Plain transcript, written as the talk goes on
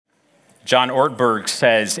John Ortberg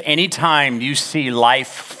says, anytime you see life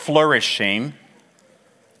flourishing,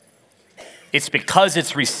 it's because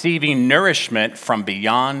it's receiving nourishment from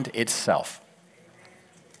beyond itself.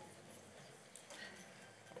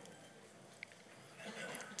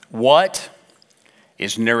 What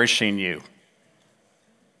is nourishing you?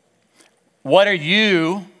 What are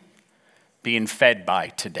you being fed by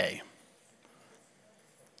today?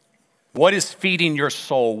 What is feeding your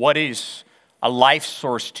soul? What is a life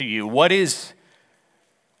source to you? What is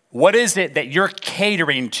it that you're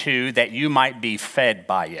catering to that you might be fed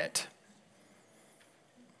by it?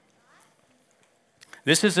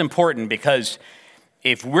 This is important because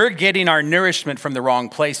if we're getting our nourishment from the wrong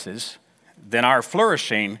places, then our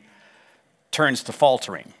flourishing turns to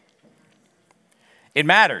faltering. It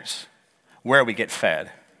matters where we get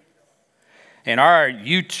fed. In our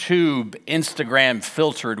YouTube, Instagram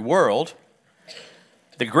filtered world,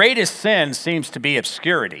 the greatest sin seems to be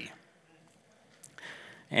obscurity.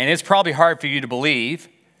 And it's probably hard for you to believe,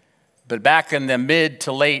 but back in the mid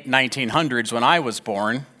to late 1900s when I was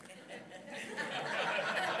born,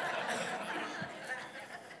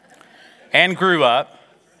 and grew up,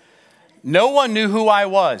 no one knew who I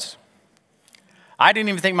was. I didn't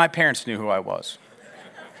even think my parents knew who I was.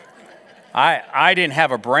 I didn't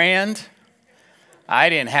have a brand. I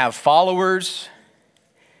didn't have followers.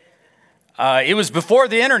 It was before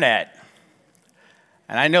the internet.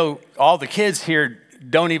 And I know all the kids here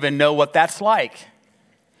don't even know what that's like.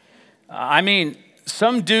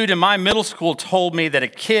 Some dude in my middle school told me that a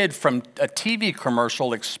kid from a TV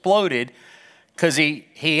commercial exploded because he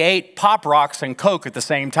ate Pop Rocks and Coke at the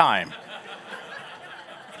same time.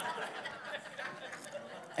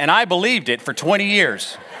 And I believed it for 20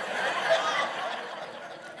 years.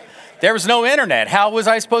 There was no internet. How was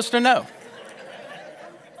I supposed to know?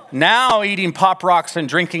 Now eating Pop Rocks and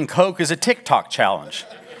drinking Coke is a TikTok challenge.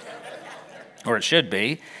 Or it should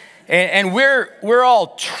be. And we're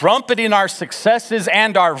all trumpeting our successes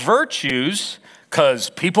and our virtues because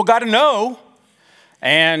people got to know.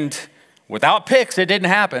 And without pics, it didn't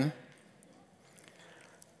happen.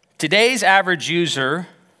 Today's average user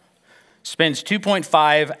spends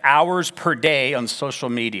 2.5 hours per day on social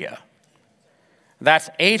media.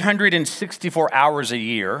 That's 864 hours a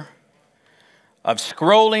year of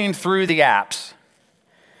scrolling through the apps,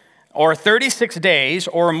 or 36 days,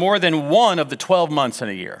 or more than one of the 12 months in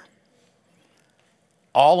a year.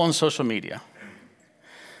 All on social media.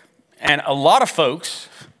 And a lot of folks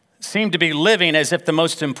seem to be living as if the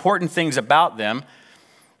most important things about them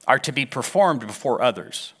are to be performed before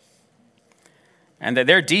others. And that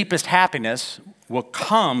their deepest happiness will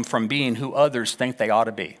come from being who others think they ought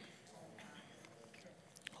to be.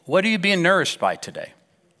 What are you being nourished by today?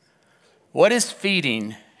 What is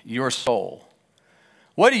feeding your soul?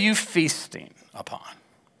 What are you feasting upon?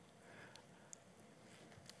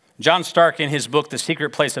 John Stark, in his book, The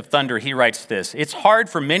Secret Place of Thunder, he writes this: it's hard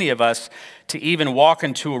for many of us to even walk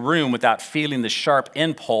into a room without feeling the sharp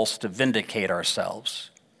impulse to vindicate ourselves.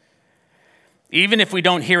 Even if we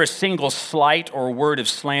don't hear a single slight or word of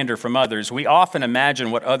slander from others, we often imagine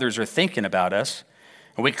what others are thinking about us,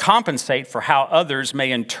 and we compensate for how others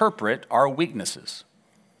may interpret our weaknesses.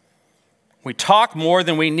 We talk more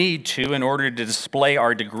than we need to in order to display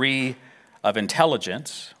our degree of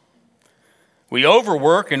intelligence. We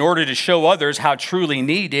overwork in order to show others how truly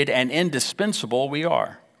needed and indispensable we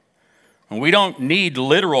are. And we don't need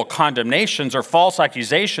literal condemnations or false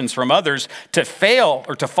accusations from others to fail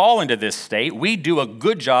or to fall into this state. We do a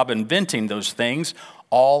good job inventing those things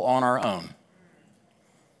all on our own.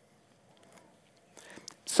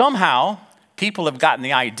 Somehow, people have gotten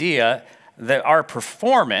the idea that our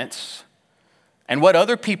performance and what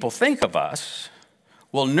other people think of us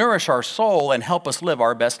will nourish our soul and help us live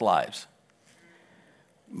our best lives.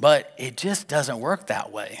 But it just doesn't work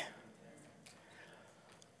that way.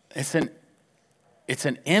 It's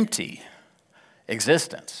an empty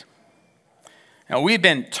existence. Now, we've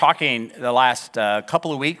been talking the last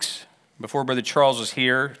couple of weeks, before Brother Charles was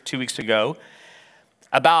here 2 weeks ago,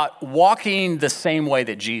 about walking the same way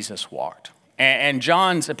that Jesus walked. And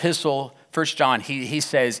John's epistle, 1 John, he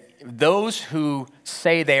says, those who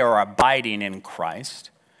say they are abiding in Christ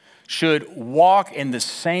should walk in the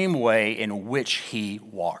same way in which he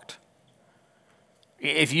walked.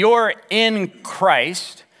 If you're in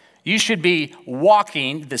Christ, you should be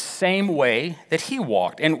walking the same way that he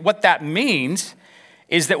walked. And what that means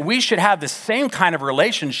is that we should have the same kind of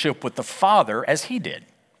relationship with the Father as he did.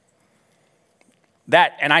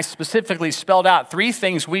 And I specifically spelled out 3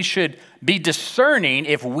 things we should be discerning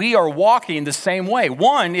if we are walking the same way.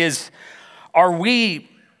 One is, are we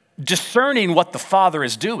discerning what the Father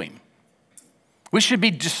is doing? We should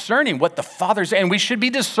be discerning what the Father's, and we should be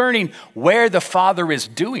discerning where the Father is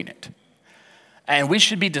doing it. And we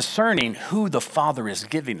should be discerning who the Father is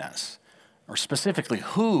giving us, or specifically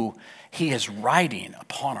who he is writing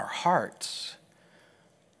upon our hearts.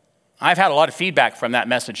 I've had a lot of feedback from that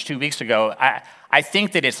message 2 weeks ago. I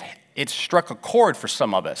think that it's struck a chord for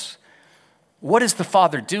some of us. What is the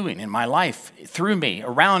Father doing in my life, through me,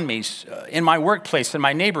 around me, in my workplace, in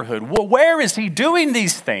my neighborhood? Where is he doing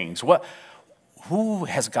these things? Who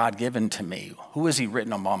has God given to me? Who has he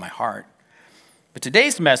written upon my heart? But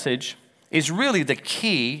today's message is really the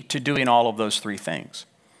key to doing all of those three things.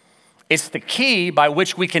 It's the key by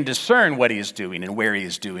which we can discern what he is doing and where he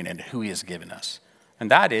is doing and who he has given us. And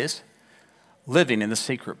that is living in the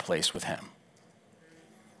secret place with him.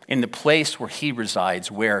 In the place where he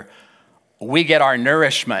resides, where we get our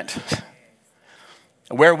nourishment,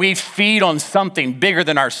 where we feed on something bigger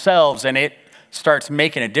than ourselves, and it starts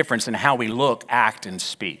making a difference in how we look, act, and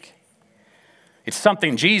speak. It's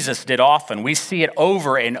something Jesus did often. We see it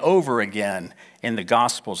over and over again in the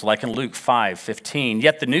Gospels, like in Luke 5:15.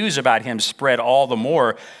 Yet the news about him spread all the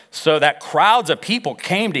more, so that crowds of people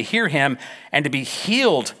came to hear him and to be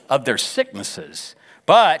healed of their sicknesses.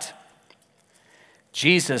 But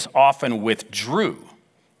Jesus often withdrew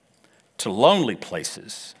to lonely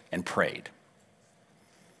places and prayed.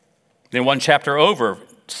 Then one chapter over,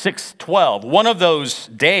 6:12, one of those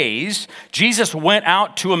days, Jesus went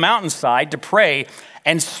out to a mountainside to pray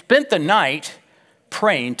and spent the night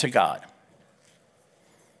praying to God.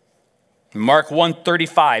 Mark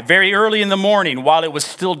 1:35, very early in the morning, while it was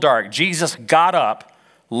still dark, Jesus got up,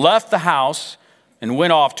 left the house, and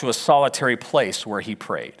went off to a solitary place where he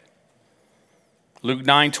prayed. Luke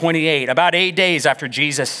 9:28, about 8 days after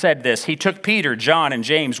Jesus said this, he took Peter, John, and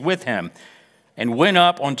James with him and went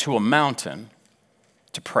up onto a mountain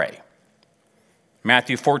to pray.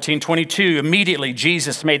 Matthew 14:22, immediately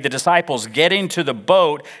Jesus made the disciples get into the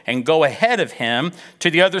boat and go ahead of him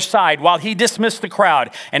to the other side while he dismissed the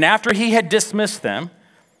crowd. And after he had dismissed them,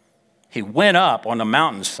 he went up on the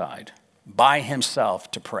mountainside by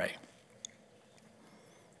himself to pray.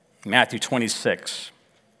 Matthew 26,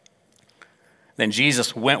 then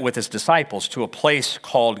Jesus went with his disciples to a place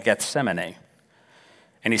called Gethsemane.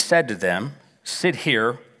 And he said to them, sit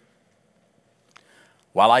here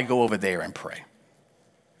while I go over there and pray.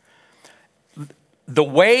 The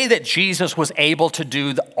way that Jesus was able to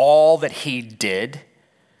do all that he did,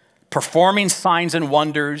 performing signs and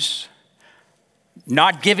wonders,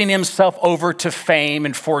 not giving himself over to fame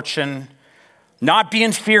and fortune, not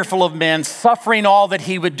being fearful of men, suffering all that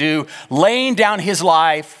he would do, laying down his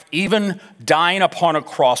life, even dying upon a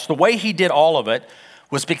cross, the way he did all of it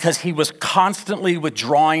was because he was constantly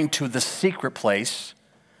withdrawing to the secret place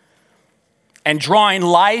and drawing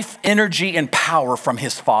life, energy, and power from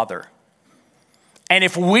his Father. And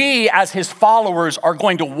if we, as his followers, are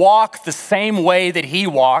going to walk the same way that he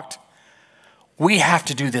walked, we have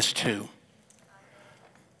to do this too.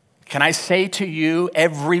 Can I say to you,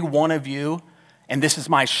 every one of you, and this is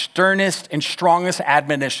my sternest and strongest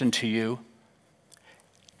admonition to you,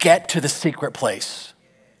 get to the secret place.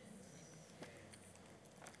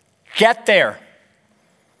 Get there.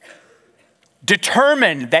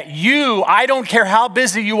 Determine that you, I don't care how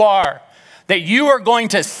busy you are, that you are going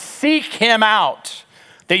to seek him out,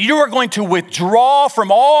 that you are going to withdraw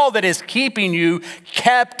from all that is keeping you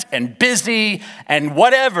kept and busy and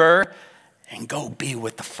whatever, and go be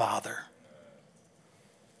with the Father.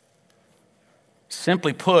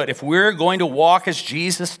 Simply put, if we're going to walk as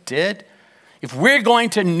Jesus did, if we're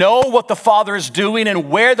going to know what the Father is doing and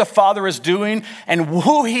where the Father is doing and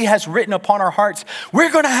who he has written upon our hearts,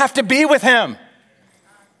 we're going to have to be with him.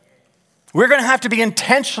 We're going to have to be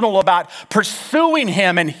intentional about pursuing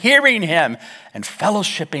him and hearing him and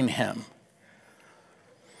fellowshipping him.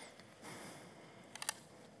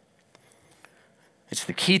 It's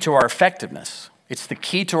the key to our effectiveness. It's the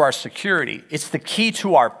key to our security. It's the key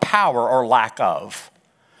to our power or lack of.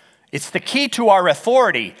 It's the key to our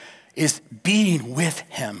authority, is being with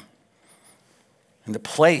him in the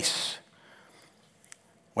place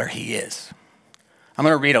where he is. I'm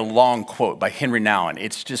going to read a long quote by Henry Nouwen.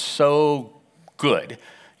 It's just so good.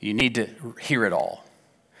 You need to hear it all.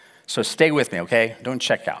 So stay with me, okay? Don't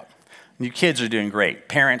check out. You kids are doing great.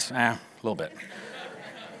 Parents, a little bit.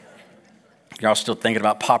 You're all still thinking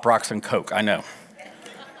about Pop Rocks and Coke, I know.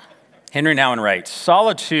 Henry Nouwen writes,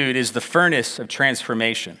 solitude is the furnace of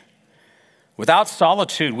transformation. Without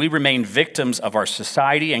solitude, we remain victims of our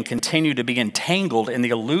society and continue to be entangled in the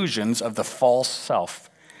illusions of the false self.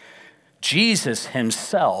 Jesus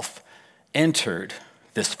himself entered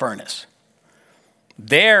this furnace.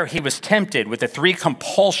 There he was tempted with the three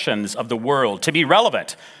compulsions of the world: to be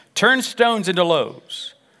relevant, turn stones into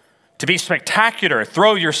loaves; to be spectacular,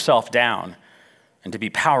 throw yourself down; and to be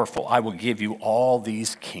powerful, I will give you all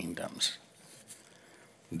these kingdoms.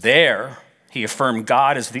 There he affirmed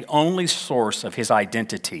God as the only source of his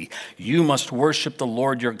identity. You must worship the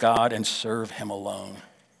Lord your God and serve him alone.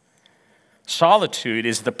 Solitude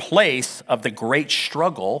is the place of the great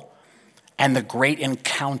struggle and the great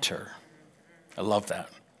encounter. I love that.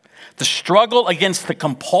 The struggle against the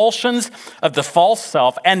compulsions of the false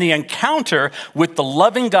self and the encounter with the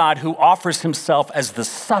loving God who offers himself as the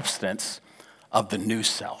substance of the new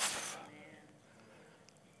self.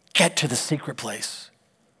 Get to the secret place.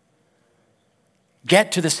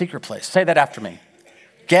 Get to the secret place. Say that after me.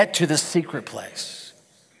 Get to the secret place.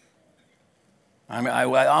 I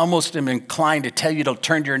almost am inclined to tell you to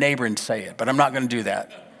turn to your neighbor and say it, but I'm not going to do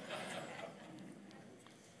that.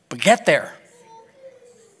 But get there.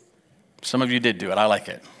 Some of you did do it. I like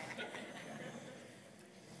it.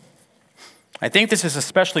 I think this is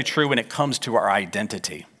especially true when it comes to our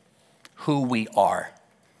identity, who we are.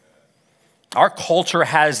 Our culture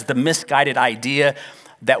has the misguided idea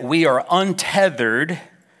that we are untethered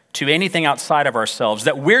to anything outside of ourselves,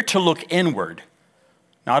 that we're to look inward,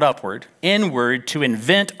 not upward, inward to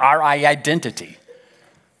invent our identity,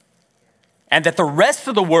 and that the rest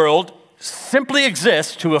of the world simply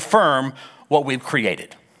exists to affirm what we've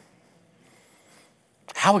created.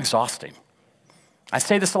 How exhausting. I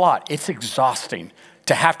say this a lot. It's exhausting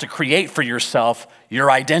to have to create for yourself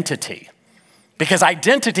your identity, because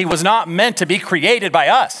identity was not meant to be created by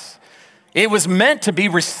us. It was meant to be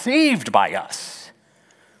received by us.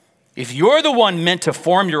 If you're the one meant to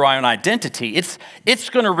form your own identity, it's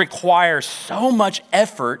going to require so much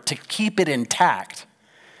effort to keep it intact.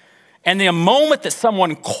 And the moment that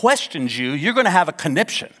someone questions you, you're going to have a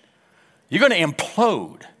conniption. You're going to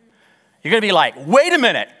implode. You're going to be like, wait a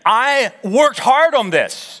minute, I worked hard on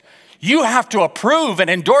this. You have to approve and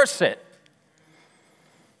endorse it.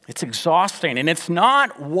 It's exhausting, and it's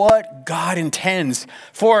not what God intends,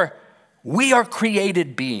 for we are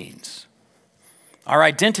created beings. Our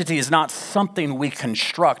identity is not something we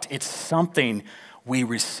construct, it's something we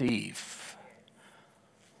receive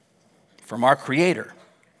from our Creator,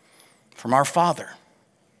 from our Father.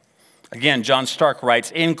 Again, John Stark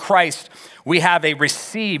writes, in Christ, we have a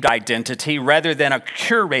received identity rather than a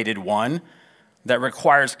curated one that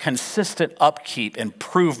requires consistent upkeep,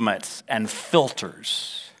 improvements, and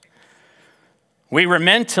filters. We were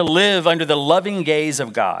meant to live under the loving gaze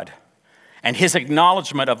of God and his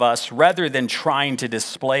acknowledgement of us rather than trying to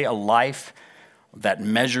display a life that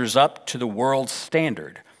measures up to the world's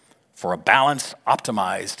standard for a balanced,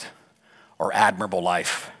 optimized, or admirable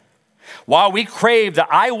life. While we crave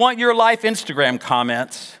the I want your life Instagram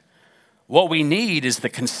comments, what we need is the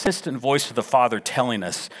consistent voice of the Father telling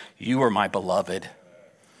us, you are my beloved.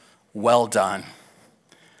 Well done.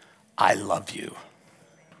 I love you.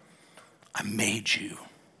 I made you.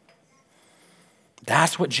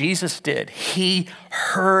 That's what Jesus did. He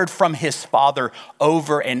heard from his Father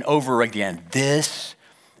over and over again. This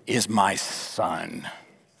is my son.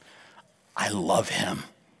 I love him.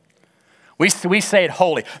 We say it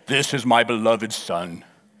holy. This is my beloved son.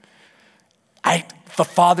 The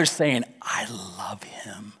Father's saying, I love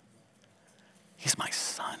him. He's my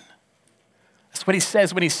son. That's what he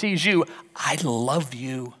says when he sees you. I love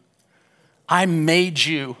you. I made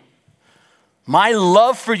you. My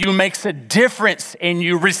love for you makes a difference in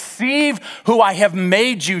you. Receive who I have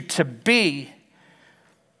made you to be.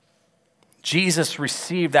 Jesus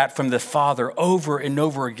received that from the Father over and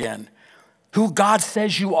over again. Who God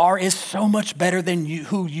says you are is so much better than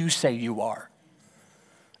who you say you are.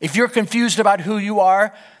 If you're confused about who you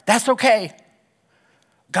are, that's okay.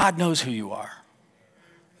 God knows who you are.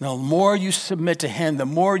 The more you submit to him, the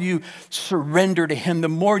more you surrender to him, the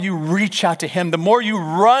more you reach out to him, the more you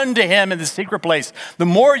run to him in the secret place, the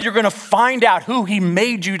more you're going to find out who he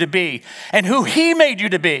made you to be. And who he made you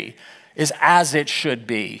to be is as it should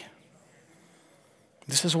be.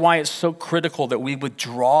 This is why it's so critical that we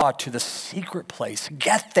withdraw to the secret place.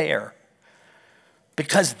 Get there.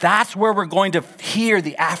 Because that's where we're going to hear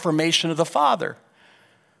the affirmation of the Father.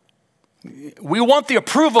 We want the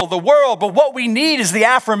approval of the world, but what we need is the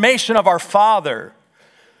affirmation of our Father.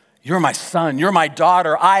 You're my son, you're my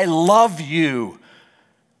daughter, I love you.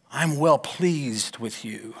 I'm well pleased with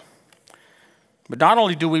you. But not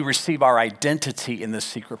only do we receive our identity in the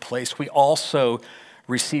secret place, we also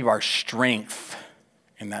receive our strength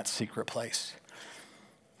in that secret place.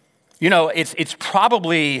 You know, it's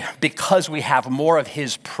probably because we have more of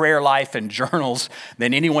his prayer life and journals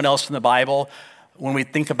than anyone else in the Bible. When we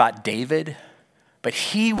think about David, but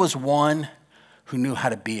he was one who knew how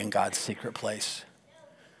to be in God's secret place.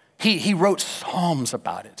 He wrote psalms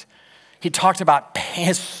about it. He talked about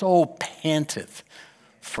his soul panteth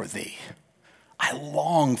for thee. I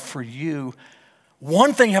long for you.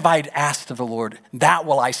 One thing have I asked of the Lord, that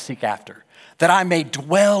will I seek after, that I may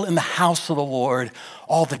dwell in the house of the Lord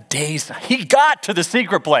all the days. He got to the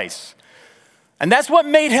secret place. And that's what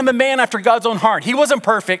made him a man after God's own heart. He wasn't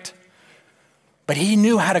perfect, but he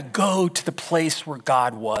knew how to go to the place where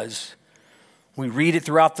God was. We read it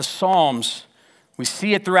throughout the Psalms. We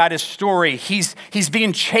see it throughout his story. He's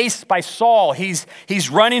being chased by Saul. He's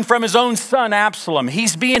running from his own son, Absalom.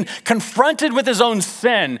 He's being confronted with his own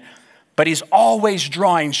sin, but he's always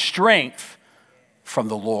drawing strength from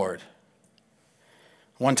the Lord.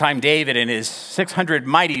 One time, David and his 600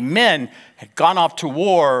 mighty men had gone off to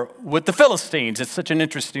war with the Philistines. It's such an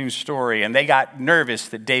interesting story, and they got nervous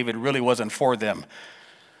that David really wasn't for them.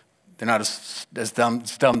 They're not as dumb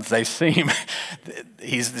as they seem.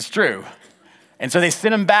 It's true. And so they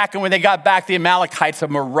sent him back, and when they got back, the Amalekites, a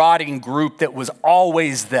marauding group that was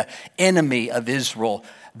always the enemy of Israel,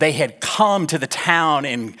 they had come to the town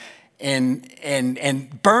and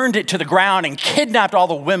burned it to the ground and kidnapped all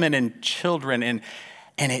the women and children, and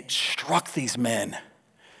it struck these men.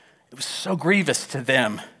 It was so grievous to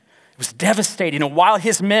them. It was devastating. And while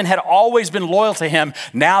his men had always been loyal to him,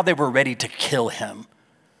 now they were ready to kill him.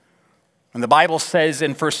 And the Bible says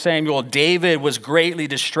in 1 Samuel, David was greatly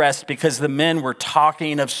distressed because the men were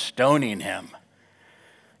talking of stoning him.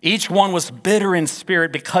 Each one was bitter in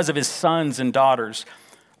spirit because of his sons and daughters.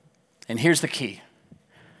 And here's the key.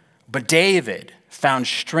 But David found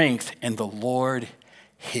strength in the Lord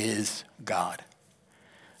his God.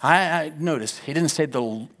 I noticed he didn't say the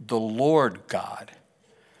Lord God,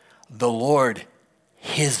 the Lord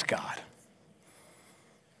his God.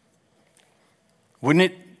 Wouldn't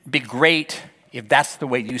it be great if that's the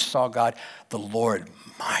way you saw God? The Lord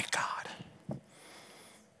my God.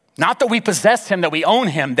 Not that we possess him, that we own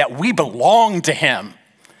him, that we belong to him,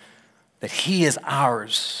 that he is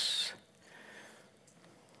ours.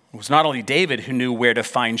 It was not only David who knew where to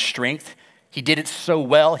find strength. He did it so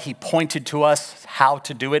well, he pointed to us how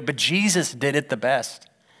to do it, but Jesus did it the best.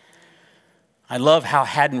 I love how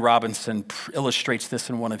Haddon Robinson illustrates this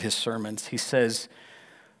in one of his sermons. He says,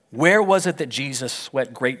 where was it that Jesus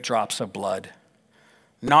sweat great drops of blood?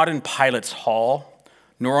 Not in Pilate's hall,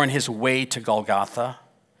 nor on his way to Golgotha.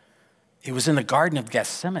 It was in the Garden of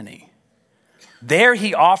Gethsemane. There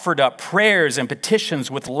he offered up prayers and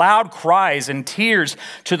petitions with loud cries and tears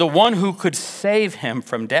to the one who could save him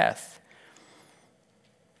from death.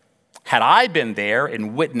 Had I been there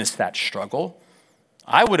and witnessed that struggle,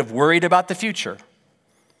 I would have worried about the future.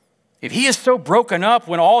 If he is so broken up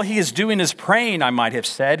when all he is doing is praying, I might have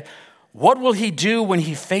said, what will he do when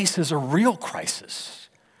he faces a real crisis?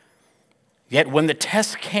 Yet when the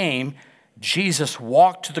test came, Jesus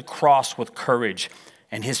walked to the cross with courage,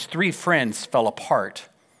 and his three friends fell apart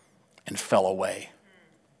and fell away.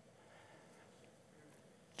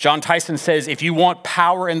 John Tyson says, if you want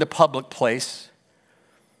power in the public place,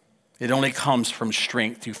 it only comes from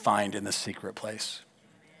strength you find in the secret place.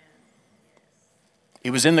 It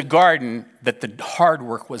was in the garden that the hard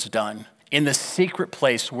work was done, in the secret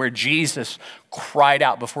place where Jesus cried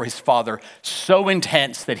out before his Father, so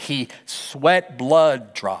intense that he sweat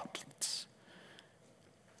blood droplets.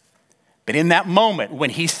 But in that moment when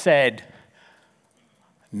he said,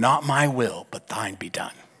 not my will, but thine be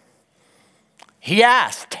done, he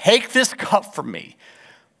asked, take this cup from me.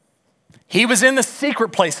 He was in the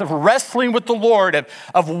secret place of wrestling with the Lord,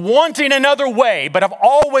 of wanting another way, but of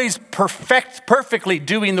always perfectly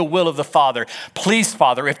doing the will of the Father. Please,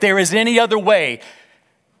 Father, if there is any other way,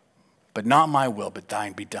 but not my will, but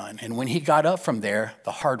thine be done. And when he got up from there,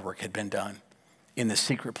 the hard work had been done in the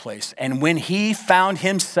secret place. And when he found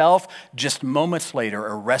himself just moments later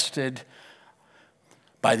arrested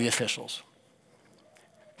by the officials,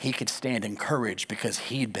 he could stand encouraged because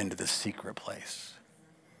he'd been to the secret place.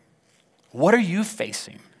 What are you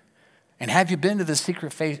facing? And have you been to the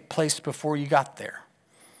secret place before you got there?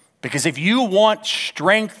 Because if you want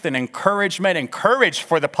strength and encouragement and courage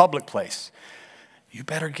for the public place, you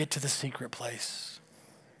better get to the secret place.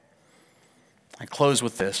 I close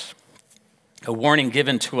with this, a warning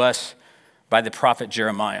given to us by the prophet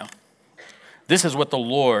Jeremiah. This is what the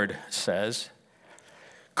Lord says.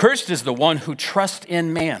 Cursed is the one who trusts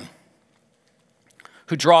in man,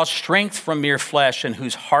 who draws strength from mere flesh and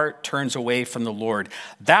whose heart turns away from the Lord.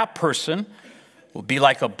 That person will be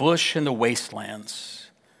like a bush in the wastelands.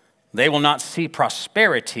 They will not see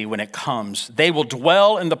prosperity when it comes. They will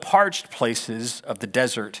dwell in the parched places of the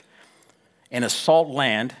desert, in a salt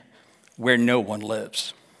land where no one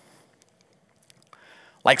lives.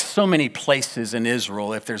 Like so many places in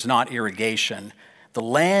Israel, if there's not irrigation, the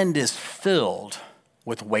land is filled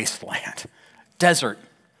with wasteland, desert,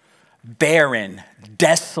 barren,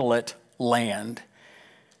 desolate land.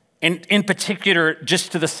 And in particular,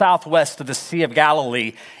 just to the southwest of the Sea of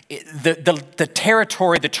Galilee, the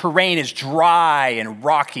territory, the terrain is dry and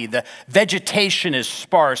rocky. The vegetation is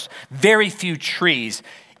sparse, very few trees.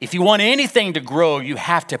 If you want anything to grow, you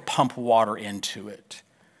have to pump water into it.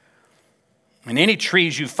 And any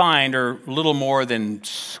trees you find are little more than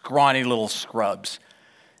scrawny little scrubs.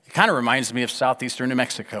 It kind of reminds me of southeastern New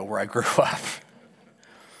Mexico, where I grew up.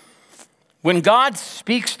 When God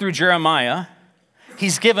speaks through Jeremiah,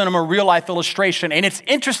 he's given him a real life illustration. And it's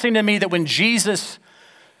interesting to me that when Jesus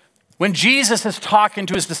is talking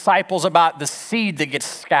to his disciples about the seed that gets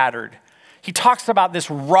scattered, he talks about this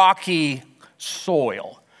rocky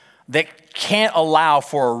soil that can't allow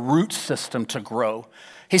for a root system to grow.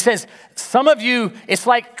 He says, some of you, it's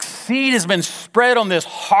like seed has been spread on this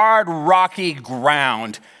hard, rocky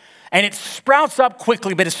ground, and it sprouts up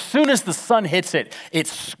quickly, but as soon as the sun hits it, it's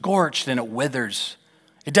scorched and it withers.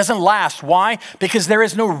 It doesn't last. Why? Because there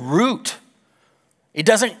is no root. It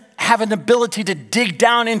doesn't have an ability to dig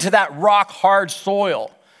down into that rock-hard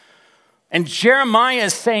soil. And Jeremiah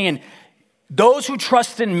is saying, those who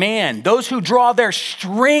trust in man, those who draw their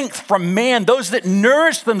strength from man, those that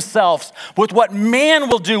nourish themselves with what man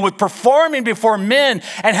will do, with performing before men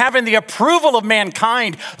and having the approval of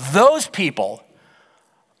mankind, those people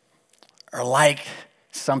are like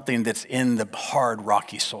something that's in the hard,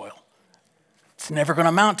 rocky soil. It's never going to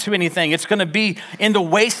amount to anything. It's going to be in the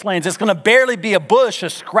wastelands. It's going to barely be a bush, a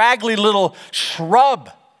scraggly little shrub.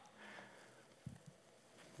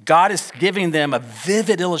 God is giving them a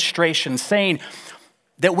vivid illustration saying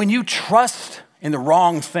that when you trust in the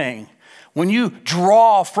wrong thing, when you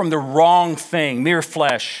draw from the wrong thing, mere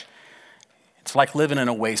flesh, it's like living in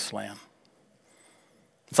a wasteland.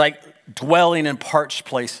 It's like dwelling in parched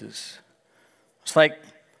places. It's like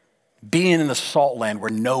being in the salt land where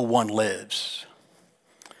no one lives.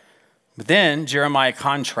 But then Jeremiah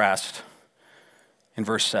contrasts in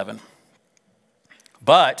verse 7.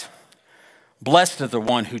 But blessed is the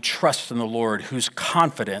one who trusts in the Lord, whose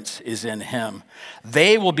confidence is in him.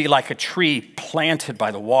 They will be like a tree planted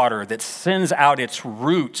by the water that sends out its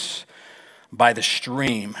roots by the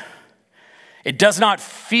stream. It does not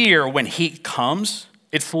fear when heat comes.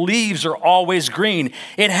 Its leaves are always green.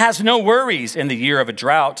 It has no worries in the year of a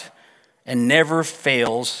drought and never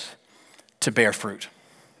fails to bear fruit.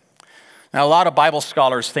 Now, a lot of Bible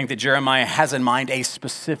scholars think that Jeremiah has in mind a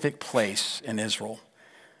specific place in Israel.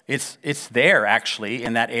 It's there, actually,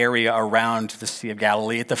 in that area around the Sea of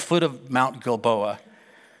Galilee, at the foot of Mount Gilboa.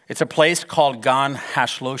 It's a place called Gan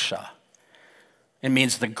Hashlosha. It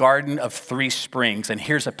means the Garden of Three Springs, and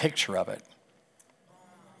here's a picture of it.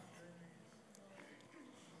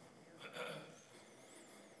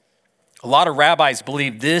 A lot of rabbis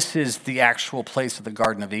believe this is the actual place of the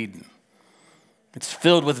Garden of Eden. It's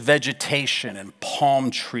filled with vegetation and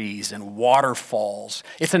palm trees and waterfalls.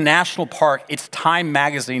 It's a national park. It's Time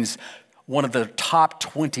Magazine's one of the top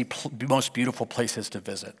 20 most beautiful places to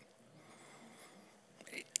visit.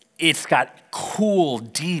 It's got cool,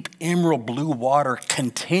 deep, emerald blue water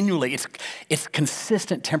continually. It's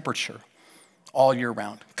consistent temperature all year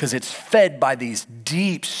round because it's fed by these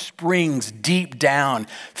deep springs deep down,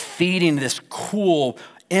 feeding this cool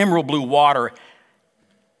emerald blue water.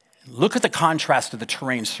 Look at the contrast of the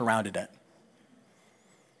terrain surrounding it.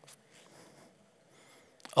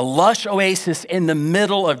 A lush oasis in the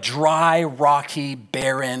middle of dry, rocky,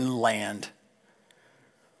 barren land.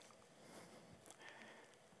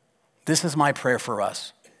 This is my prayer for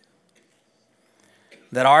us,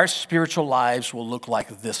 that our spiritual lives will look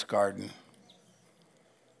like this garden.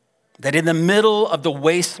 That in the middle of the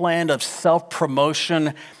wasteland of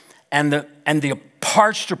self-promotion and the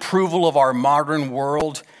parched approval of our modern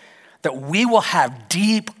world, that we will have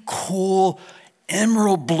deep, cool,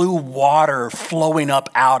 emerald blue water flowing up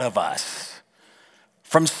out of us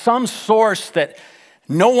from some source that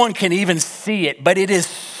no one can even see it, but it is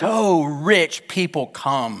so rich people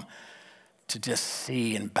come to just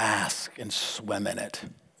see and bask and swim in it.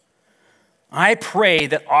 I pray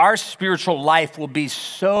that our spiritual life will be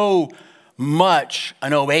so much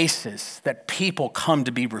an oasis that people come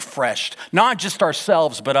to be refreshed, not just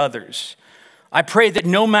ourselves, but others. I pray that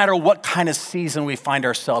no matter what kind of season we find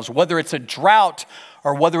ourselves, whether it's a drought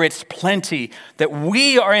or whether it's plenty, that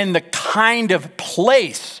we are in the kind of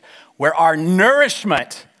place where our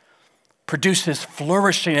nourishment produces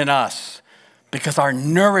flourishing in us because our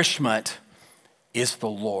nourishment is the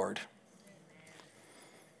Lord.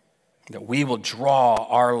 that we will draw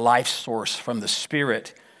our life source from the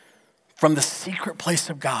Spirit, from the secret place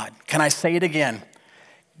of God. Can I say it again?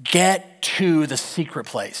 Get to the secret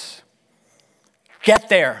place. Get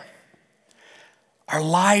there. Our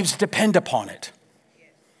lives depend upon it.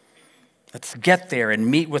 Let's get there and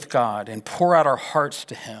meet with God and pour out our hearts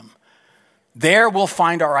to him. There we'll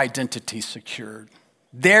find our identity secured.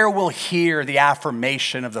 There we'll hear the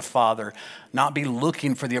affirmation of the Father, not be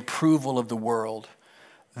looking for the approval of the world.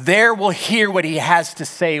 There we'll hear what he has to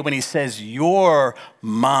say when he says, "You're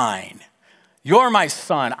mine. You're my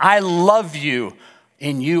son. I love you.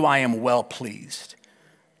 In you I am well pleased."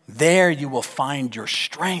 There you will find your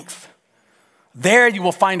strength. There you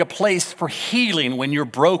will find a place for healing when you're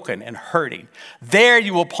broken and hurting. There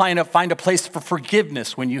you will find a place for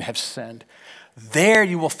forgiveness when you have sinned. There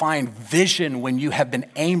you will find vision when you have been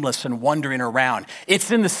aimless and wandering around. It's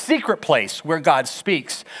in the secret place where God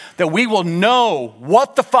speaks that we will know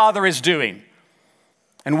what the Father is doing.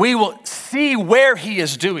 And we will see where he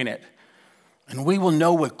is doing it. And we will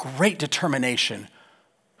know with great determination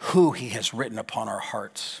who he has written upon our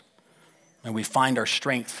hearts. And we find our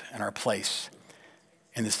strength and our place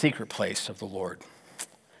in the secret place of the Lord.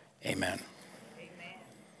 Amen.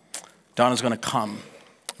 Donna's going to come.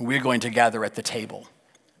 We're going to gather at the table.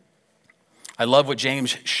 I love what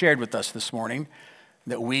James shared with us this morning,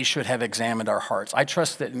 that we should have examined our hearts. I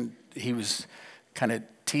trust that he was kind of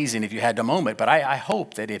teasing if you had a moment, but I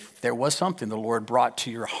hope that if there was something the Lord brought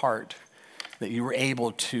to your heart, that you were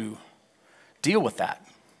able to deal with that,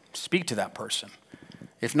 speak to that person.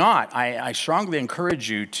 If not, I strongly encourage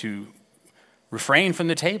you to refrain from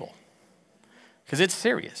the table, because it's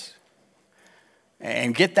serious.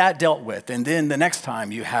 And get that dealt with. And then the next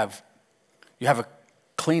time you have a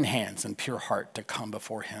clean hands and pure heart to come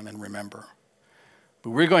before him and remember.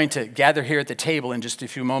 But we're going to gather here at the table in just a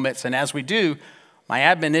few moments. And as we do, my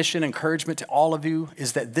admonition, encouragement to all of you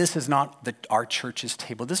is that this is not our church's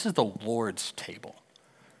table. This is the Lord's table.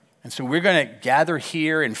 And so we're going to gather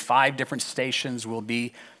here in 5 different stations. We'll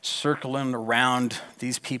be circling around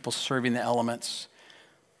these people serving the elements.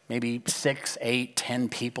 Maybe 6, 8, 10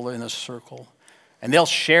 people are in this circle. And they'll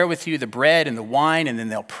share with you the bread and the wine, and then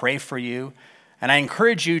they'll pray for you. And I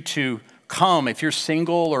encourage you to come. If you're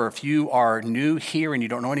single or if you are new here and you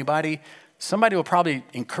don't know anybody, somebody will probably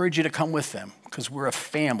encourage you to come with them, because we're a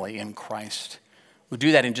family in Christ. We'll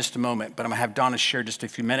do that in just a moment, but I'm going to have Donna share just a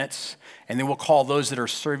few minutes, and then we'll call those that are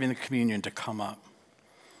serving the communion to come up.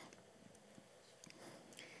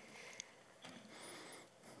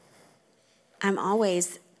 I'm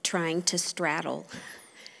always trying to straddle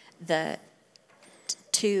the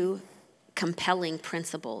 2 compelling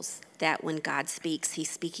principles, that when God speaks, he's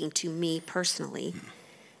speaking to me personally,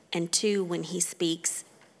 and 2, when he speaks,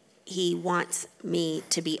 he wants me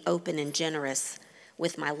to be open and generous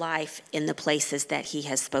with my life in the places that he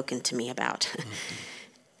has spoken to me about.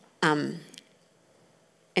 And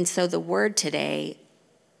so the word today,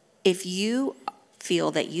 if you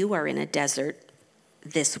feel that you are in a desert,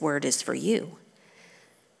 this word is for you.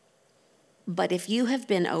 But if you have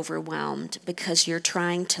been overwhelmed because you're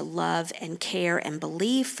trying to love and care and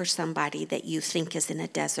believe for somebody that you think is in a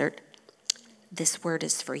desert, this word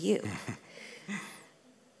is for you.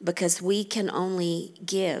 Because we can only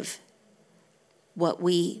give what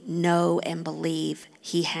we know and believe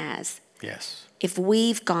he has. Yes. If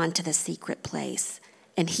we've gone to the secret place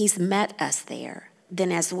and he's met us there,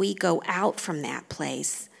 then as we go out from that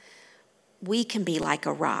place, we can be like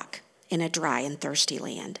a rock in a dry and thirsty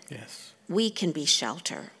land. Yes. We can be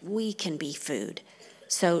shelter. We can be food.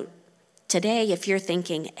 So today, if you're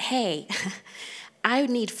thinking, hey, I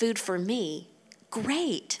need food for me,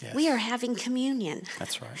 great. Yes. We are having communion.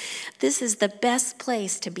 That's right. This is the best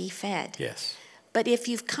place to be fed. Yes. But if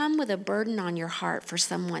you've come with a burden on your heart for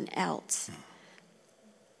someone else,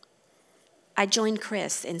 I join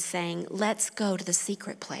Chris in saying, let's go to the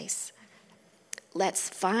secret place. Let's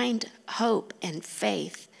find hope and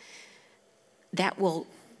faith that will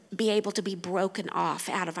be able to be broken off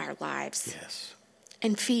out of our lives. Yes.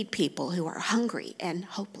 And feed people who are hungry and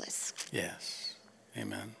hopeless. Yes.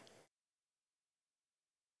 Amen.